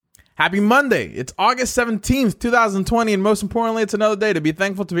Happy Monday. It's August 17th, 2020, and most importantly, it's another day to be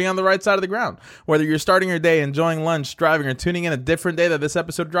thankful to be on the right side of the ground. Whether you're starting your day, enjoying lunch, driving, or tuning in a different day that this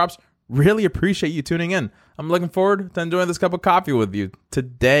episode drops, really appreciate you tuning in. I'm looking forward to enjoying this cup of coffee with you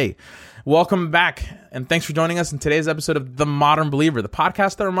today. Welcome back, and thanks for joining us in today's episode of The Modern Believer, the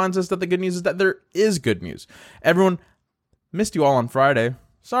podcast that reminds us that the good news is that there is good news. Everyone, missed you all on Friday.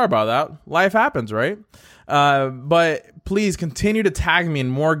 Sorry about that. Life happens, right? But please continue to tag me in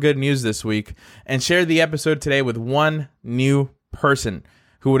more good news this week and share the episode today with one new person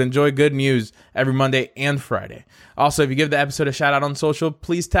who would enjoy good news every Monday and Friday. Also, if you give the episode a shout out on social,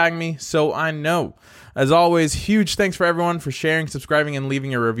 please tag me so I know. As always, huge thanks for everyone for sharing, subscribing, and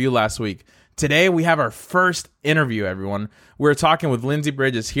leaving a review last week. Today, we have our first interview, everyone. We're talking with Lindsay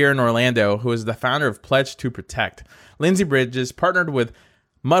Bridges here in Orlando, who is the founder of Pledge to Protect. Lindsay Bridges partnered with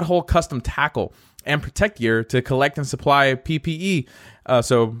Mudhole Custom Tackle and Protekt gear to collect and supply PPE,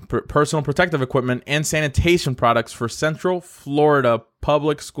 personal protective equipment and sanitation products for Central Florida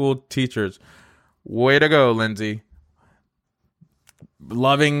public school teachers. Way to go, Lindsay.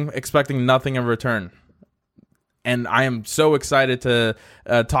 Expecting nothing in return. And I am so excited to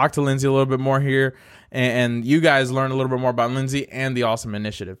talk to Lindsay a little bit more here and you guys learn a little bit more about Lindsay and the awesome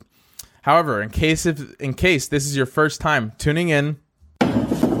initiative. However, in case this is your first time tuning in,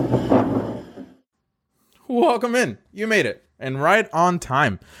 welcome in. You made it. And right on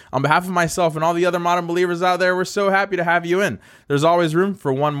time. On behalf of myself and all the other modern believers out there, we're so happy to have you in. There's always room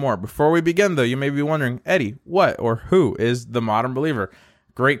for one more. Before we begin, though, you may be wondering, Eddie, what or who is the modern believer?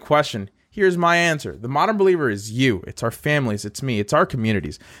 Great question. Here's my answer. The modern believer is you. It's our families. It's me. It's our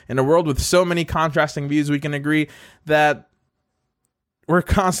communities. In a world with so many contrasting views, we can agree that we're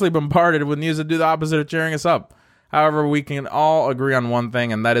constantly bombarded with news that do the opposite of cheering us up. However, we can all agree on one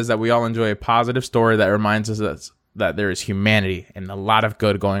thing, and that is that we all enjoy a positive story that reminds us that there is humanity and a lot of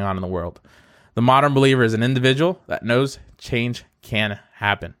good going on in the world. The modern believer is an individual that knows change can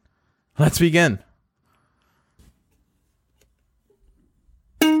happen. Let's begin.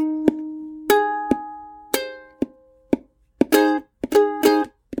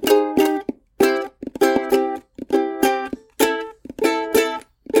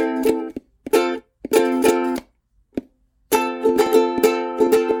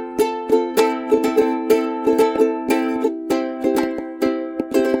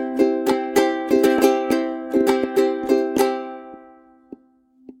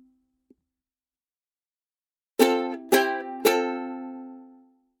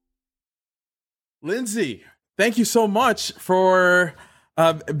 Lindsay, thank you so much for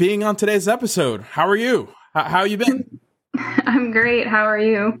being on today's episode. How are you? How you been? I'm great. How are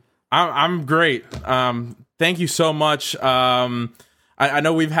you? I'm great. Thank you so much. I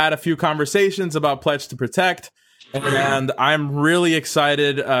know we've had a few conversations about Pledge to Protect, and I'm really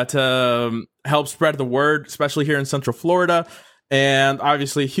excited to help spread the word, especially here in Central Florida. And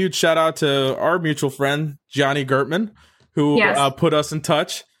obviously, huge shout out to our mutual friend, Gianni Gertman, who put us in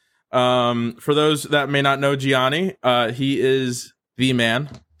touch. For those that may not know Gianni, he is the man.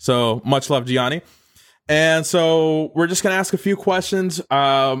 So much love, Gianni. And so we're just going to ask a few questions.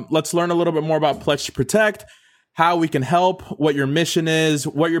 Let's learn a little bit more about Pledge to Protect, how we can help, what your mission is,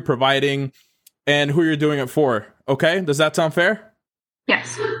 what you're providing, and who you're doing it for. Okay? Does that sound fair?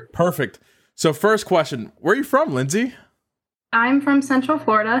 Yes. Perfect. So first question, where are you from, Lindsay? I'm from Central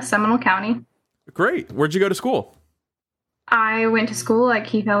Florida, Seminole County. Great. Where'd you go to school? I went to school at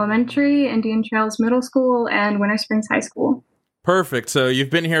Keith Elementary, Indian Trails Middle School, and Winter Springs High School. Perfect. So you've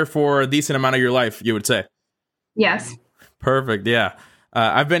been here for a decent amount of your life, you would say? Yes. Perfect. Yeah.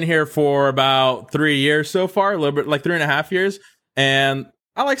 I've been here for about 3 years so far, a little bit like 3.5 years. And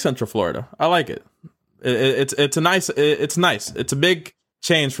I like Central Florida. I like it. It's nice. It's a big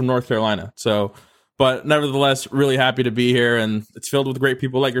change from North Carolina. So, but nevertheless, really happy to be here, and it's filled with great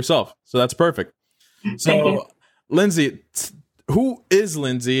people like yourself. So that's perfect. Thank you. Lindsay, who is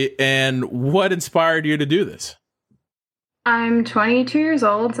Lindsay and what inspired you to do this? I'm 22 years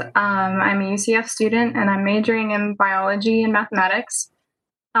old. I'm a UCF student, and I'm majoring in biology and mathematics.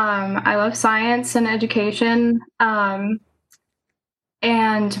 I love science and education. And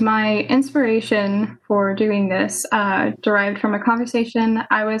my inspiration for doing this derived from a conversation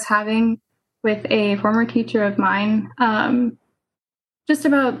I was having with a former teacher of mine just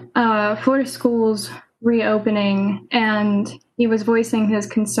about Florida schools reopening, and he was voicing his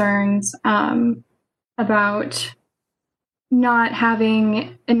concerns about not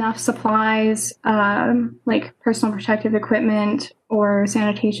having enough supplies, like personal protective equipment or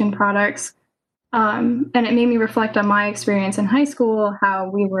sanitation products. And it made me reflect on my experience in high school,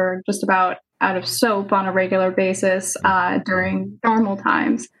 how we were just about out of soap on a regular basis during normal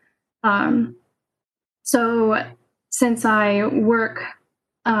times. So since I work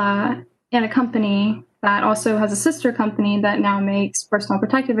in a company that also has a sister company that now makes personal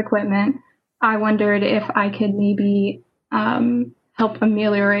protective equipment, I wondered if I could maybe help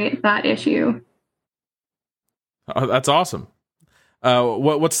ameliorate that issue. Oh, that's awesome.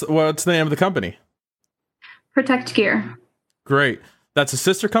 What's the name of the company? Protekt Gear. Great. That's a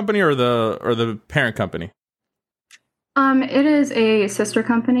sister company or the parent company? It is a sister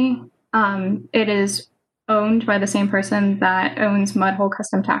company. It is owned by the same person that owns Mudhole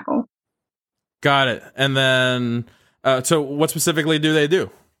Custom Tackle. Got it. And then, so what specifically do they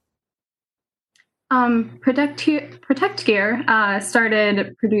do? Protekt Gear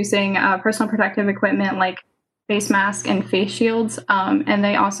started producing personal protective equipment like face masks and face shields, and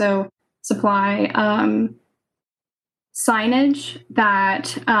they also supply signage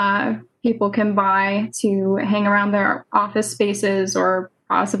that people can buy to hang around their office spaces or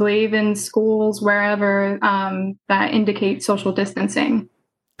possibly even schools, wherever, that indicate social distancing.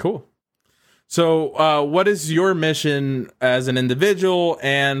 Cool. So, what is your mission as an individual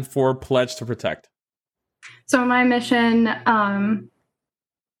and for Pledge to Protect? So my mission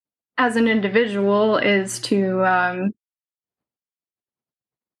as an individual is to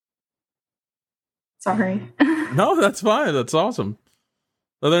sorry. No, that's fine. That's awesome.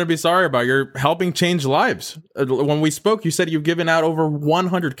 Nothing to be sorry about. You're helping change lives. When we spoke, you said you've given out over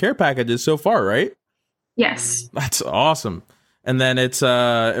 100 care packages so far, right? Yes. That's awesome. And then it's,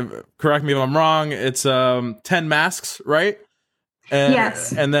 correct me if I'm wrong, it's 10 masks, right?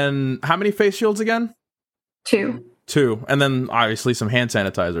 Yes. And then how many face shields again? 2. And then obviously some hand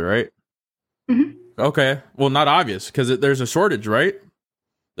sanitizer, right? Mm-hmm. Okay. Well, not obvious because there's a shortage, right?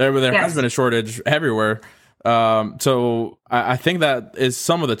 There Yes. has been a shortage everywhere. So I think that is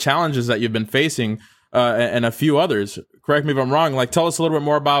some of the challenges that you've been facing, and a few others. Correct me if I'm wrong. Like, tell us a little bit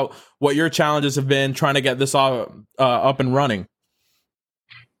more about what your challenges have been trying to get this all up and running.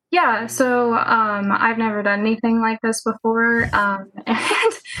 Yeah, so I've never done anything like this before, and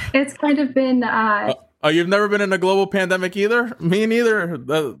it's kind of been. Oh, you've never been in a global pandemic either? Me neither.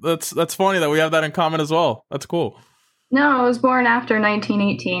 That's funny that we have that in common as well. That's cool. No, I was born after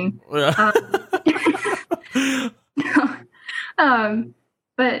 1918. Yeah.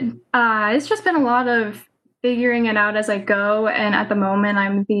 But it's just been a lot of figuring it out as I go, and at the moment,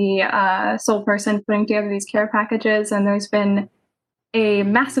 I'm the sole person putting together these care packages, and there's been a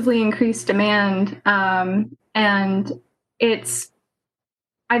massively increased demand, and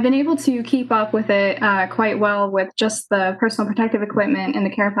I've been able to keep up with it quite well with just the personal protective equipment and the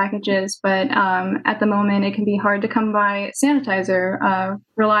care packages, but at the moment it can be hard to come by sanitizer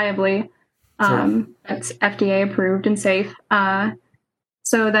reliably. Sure. That's FDA approved and safe.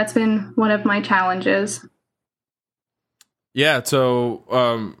 So that's been one of my challenges. Yeah, so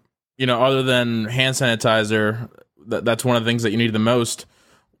other than hand sanitizer, that's one of the things that you need the most.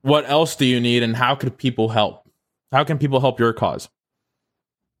 What else do you need, and how could people help? How can people help your cause?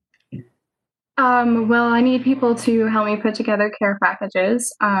 Well, I need people to help me put together care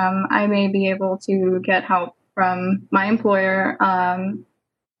packages. I may be able to get help from my employer,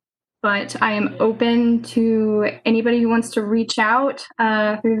 but I am open to anybody who wants to reach out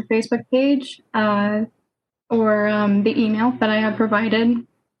through the Facebook page or the email that I have provided.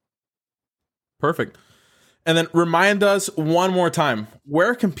 Perfect. And then remind us one more time,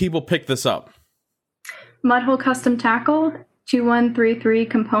 where can people pick this up? Mudhole Custom Tackle, 2133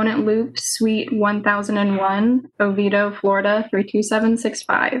 Component Loop, Suite 1001, Oviedo, Florida,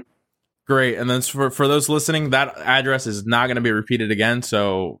 32765. Great. And then for those listening, that address is not going to be repeated again.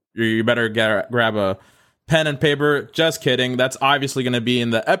 So you better grab a pen and paper. Just kidding. That's obviously going to be in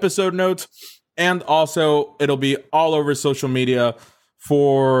the episode notes. And also, it'll be all over social media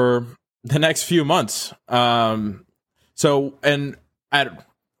for the next few months. So, and at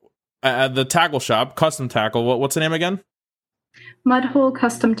the tackle shop, Custom Tackle, what's the name again? Mudhole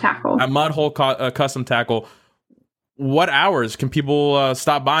Custom Tackle. At Mudhole Custom Tackle, what hours can people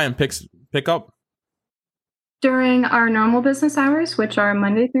stop by and pick up? During our normal business hours, which are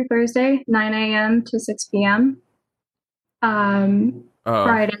Monday through Thursday, 9 a.m. to 6 p.m.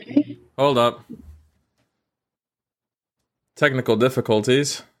 Friday. Hold up. Technical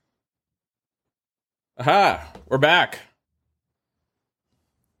difficulties. Aha, we're back.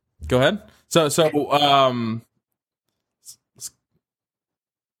 Go ahead. So sorry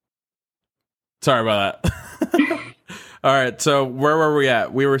about that. All right, so where were we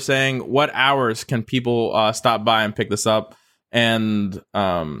at? We were saying what hours can people stop by and pick this up? And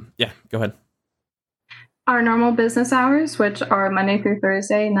yeah, go ahead. Our normal business hours, which are Monday through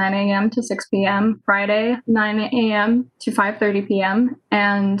Thursday, 9 a.m. to 6 p.m., Friday, 9 a.m. to 5:30 p.m.,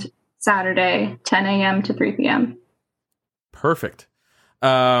 and Saturday, 10 a.m. to 3 p.m. Perfect.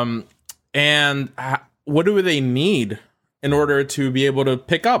 And what do they need in order to be able to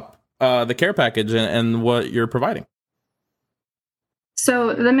pick up the care package and what you're providing?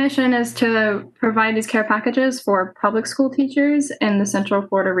 So the mission is to provide these care packages for public school teachers in the Central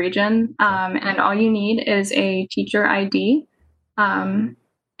Florida region. And all you need is a teacher ID. And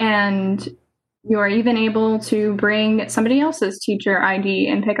you are even able to bring somebody else's teacher ID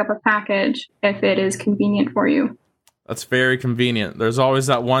and pick up a package if it is convenient for you. That's very convenient. There's always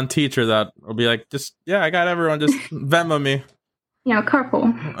that one teacher that will be like, I got everyone, just Venmo me.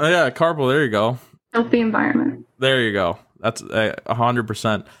 Carpool. Yeah, carpool. There you go. Healthy environment. There you go. That's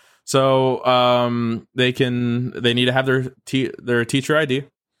 100%. So they need to have their teacher ID.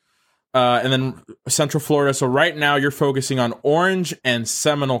 And then Central Florida. So right now you're focusing on Orange and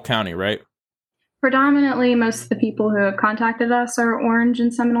Seminole County, right? Predominantly, most of the people who have contacted us are Orange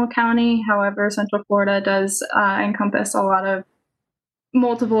and Seminole County. However, Central Florida does encompass a lot of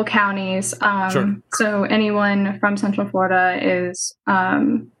multiple counties. Sure. So anyone from Central Florida is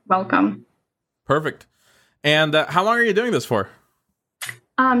welcome. Perfect. And how long are you doing this for?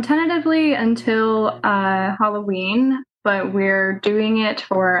 Tentatively until Halloween, but we're doing it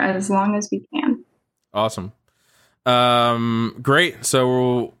for as long as we can. Awesome. Great.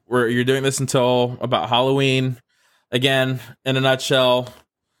 So you're doing this until about Halloween. Again, in a nutshell,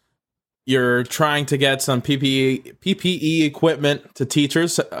 you're trying to get some PPE equipment to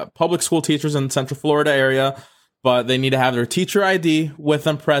teachers, public school teachers in the Central Florida area, but they need to have their teacher ID with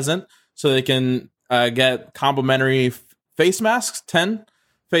them present so they can get complimentary face masks, 10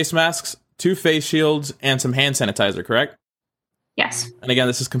 face masks, 2 face shields, and some hand sanitizer, correct? Yes. And again,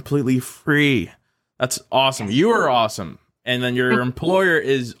 this is completely free. That's awesome. You are awesome. And then your employer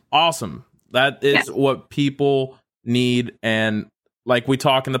is awesome. That is what people need. And like we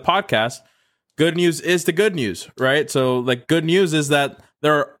talk in the podcast, good news is the good news, right? So like good news is that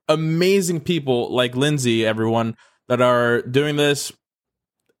there are amazing people like Lindsay, everyone, that are doing this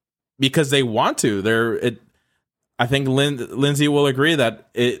because they want to. I think Lindsay will agree that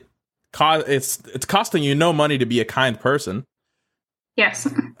it's costing you no money to be a kind person. Yes.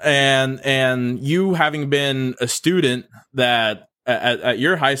 And you having been a student that at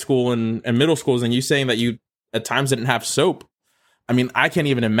your high school and middle schools, and you saying that you at times didn't have soap. I mean, I can't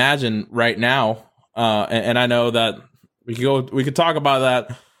even imagine right now. And I know that we could talk about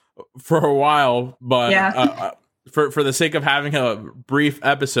that for a while, but for the sake of having a brief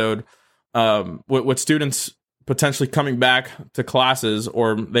episode, with students potentially coming back to classes,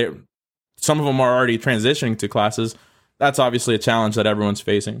 or some of them are already transitioning to classes. That's obviously a challenge that everyone's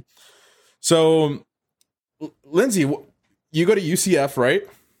facing. So, Lindsay, you go to UCF, right?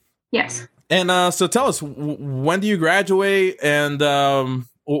 Yes. And so tell us, when do you graduate, and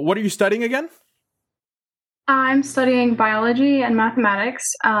what are you studying again? I'm studying biology and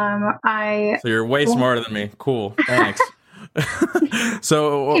mathematics. So you're way smarter than me. Cool. Thanks.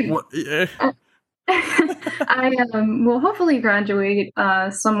 So I will hopefully graduate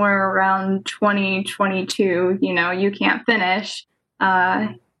somewhere around 2022. You can't finish.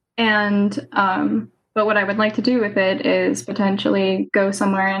 But what I would like to do with it is potentially go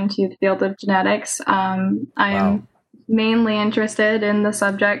somewhere into the field of genetics. I am mainly interested in the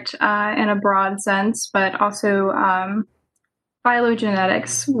subject in a broad sense, but also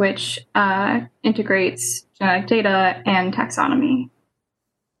phylogenetics, which integrates genetic data and taxonomy.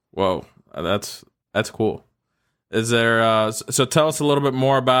 Whoa, that's cool. Is there so tell us a little bit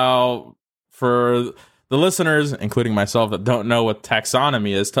more about, for the listeners, including myself, that don't know what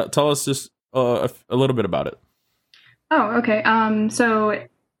taxonomy is. Tell us just a little bit about it. Oh, okay. So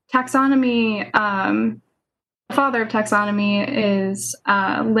taxonomy, the father of taxonomy is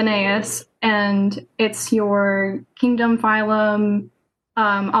Linnaeus, and it's your kingdom, phylum,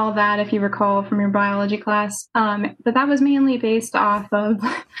 all that, if you recall from your biology class. But that was mainly based off of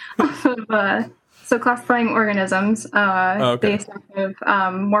so classifying organisms based off of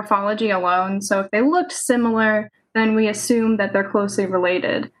morphology alone. So if they looked similar, then we assume that they're closely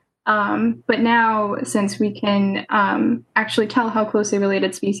related. But now, since we can actually tell how closely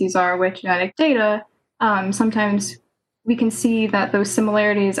related species are with genetic data, sometimes we can see that those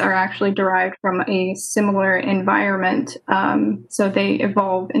similarities are actually derived from a similar environment. So they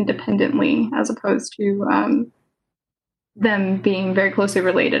evolve independently as opposed to them being very closely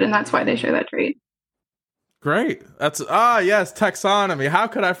related. And that's why they share that trait. Great. That's, yes, taxonomy. How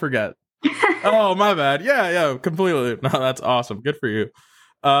could I forget? Oh, my bad. Yeah, completely. No, that's awesome. Good for you.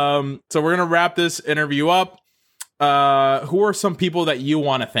 So we're going to wrap this interview up. Who are some people that you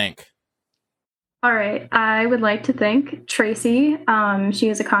want to thank? All right. I would like to thank Tracy. She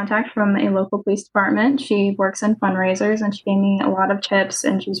is a contact from a local police department. She works in fundraisers and she gave me a lot of tips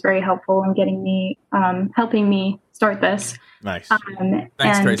and she's very helpful in getting me, helping me start this. Nice. Thanks,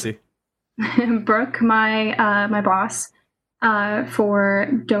 and Tracy. Brooke, my boss,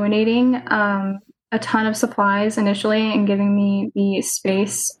 for donating a ton of supplies initially and giving me the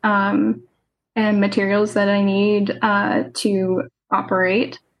space and materials that I need to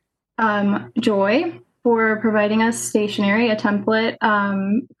operate. Joy for providing us stationery, a template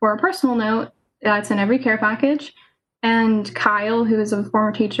for a personal note that's in every care package. And Kyle, who is a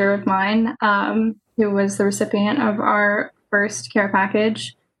former teacher of mine, who was the recipient of our first care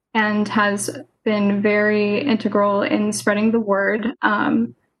package and has been very integral in spreading the word.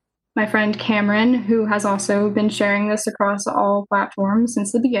 My friend Cameron, who has also been sharing this across all platforms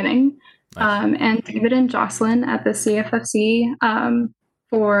since the beginning. Nice. And David and Jocelyn at the CFFC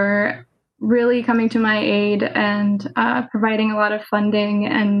for really coming to my aid and providing a lot of funding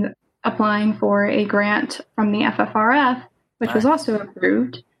and applying for a grant from the FFRF, which was also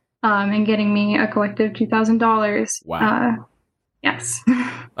approved, and getting me a collective $2,000. Wow. Yes.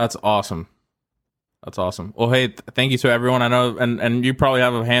 That's awesome. That's awesome. Well, hey, thank you to everyone. I know, and you probably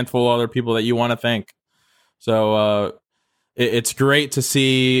have a handful of other people that you want to thank. So it's great to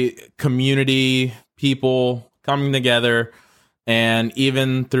see community people coming together. And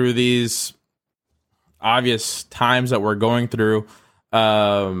even through these obvious times that we're going through,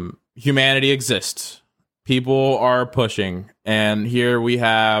 humanity exists. People are pushing. And here we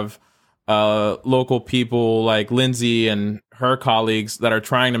have local people like Lindsay and her colleagues that are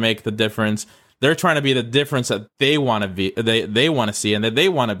trying to make the difference. They're trying to be the difference that they want to be, they want to see, and that they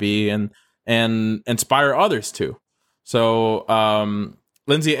want to be, and inspire others to. So,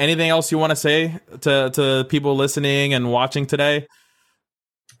 Lindsay, anything else you want to say to people listening and watching today?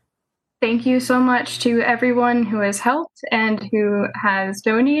 Thank you so much to everyone who has helped and who has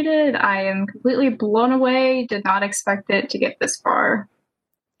donated. I am completely blown away. Did not expect it to get this far.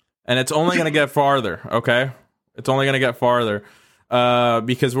 And it's only going to get farther, okay? It's only going to get farther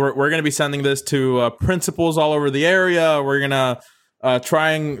because we're going to be sending this to principals all over the area. We're going to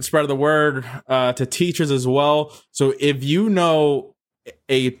try and spread the word to teachers as well. So if you know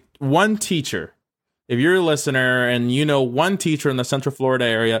one teacher, if you're a listener and you know one teacher in the Central Florida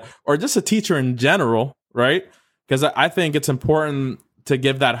area, or just a teacher in general, right? Because I think it's important to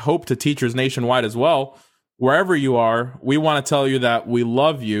give that hope to teachers nationwide as well. Wherever you are, we want to tell you that we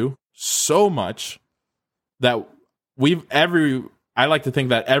love you so much that I like to think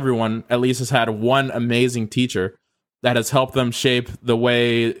that everyone at least has had one amazing teacher that has helped them shape the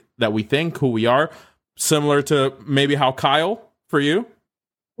way that we think, who we are, similar to maybe how Kyle for you.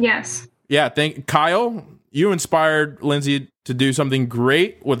 Yes. Yeah, Kyle, you inspired Lindsay to do something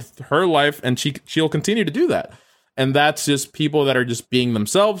great with her life, and she'll continue to do that. And that's just people that are just being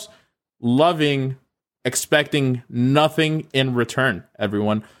themselves, loving, expecting nothing in return,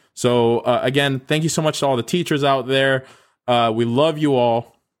 everyone. So, again, thank you so much to all the teachers out there. We love you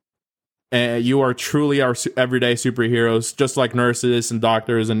all. And you are truly our everyday superheroes, just like nurses and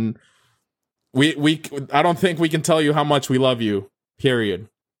doctors. And I don't think we can tell you how much we love you, period.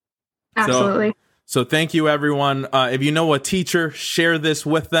 Absolutely. So thank you, everyone. If you know a teacher, share this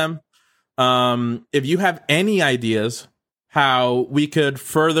with them. If you have any ideas how we could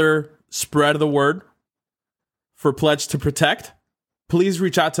further spread the word for Pledge to Protect, please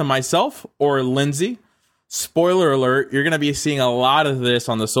reach out to myself or Lindsay. Spoiler alert, you're going to be seeing a lot of this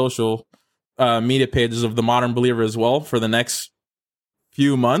on the social media pages of The Modern Believer as well for the next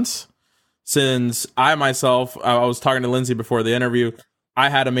few months. Since I was talking to Lindsay before the interview, I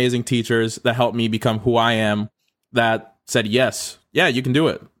had amazing teachers that helped me become who I am, that said, yes, yeah, you can do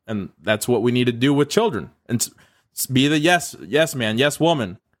it. And that's what we need to do with children. And be the yes man, yes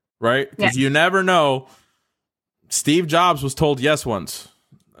woman, right? Because you never know. Steve Jobs was told yes once.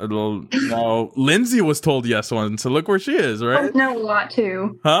 No, Lindsay was told yes once. So look where she is, right? Told no a lot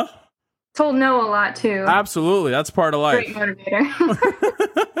too. Huh? Told no a lot too. Absolutely. That's part of life. Great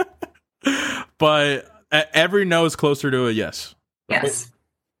motivator. But every no is closer to a yes. Yes.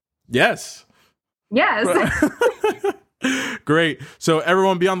 Yes. Yes. Great. So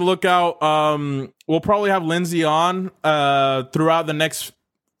everyone be on the lookout. We'll probably have Lindsay on throughout the next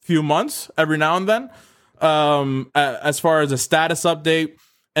few months, every now and then, as far as a status update.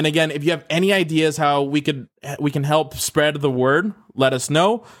 And again, if you have any ideas how we can help spread the word, let us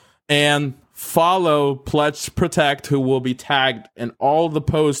know. And follow Pledge to Protect, who will be tagged in all the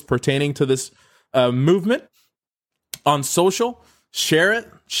posts pertaining to this movement on social. Share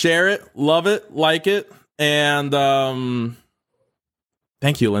it, love it, like it. And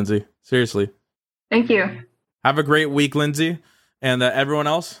thank you, Lindsay. Seriously. Thank you. Have a great week, Lindsay. And everyone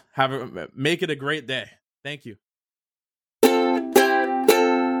else, make it a great day. Thank you.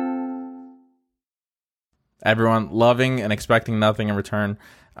 Everyone, loving and expecting nothing in return.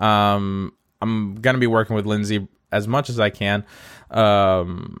 I'm going to be working with Lindsay as much as I can.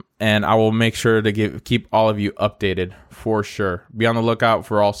 And I will make sure to keep all of you updated for sure. Be on the lookout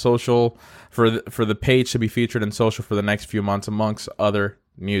for all social, for the page to be featured in social for the next few months, amongst other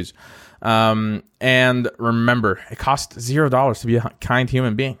news. And remember, it costs $0 to be a kind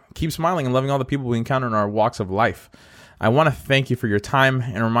human being. Keep smiling and loving all the people we encounter in our walks of life. I want to thank you for your time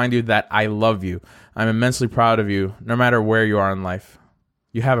and remind you that I love you. I'm immensely proud of you, no matter where you are in life.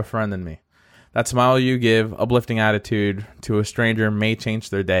 You have a friend in me. That smile you give, uplifting attitude to a stranger may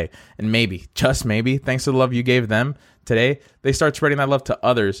change their day. And maybe, just maybe, thanks to the love you gave them today, they start spreading that love to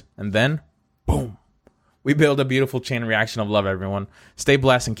others. And then, boom, we build a beautiful chain reaction of love, everyone. Stay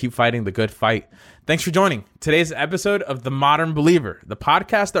blessed and keep fighting the good fight. Thanks for joining today's episode of The Modern Believer, the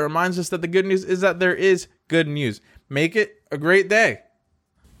podcast that reminds us that the good news is that there is good news. Make it a great day.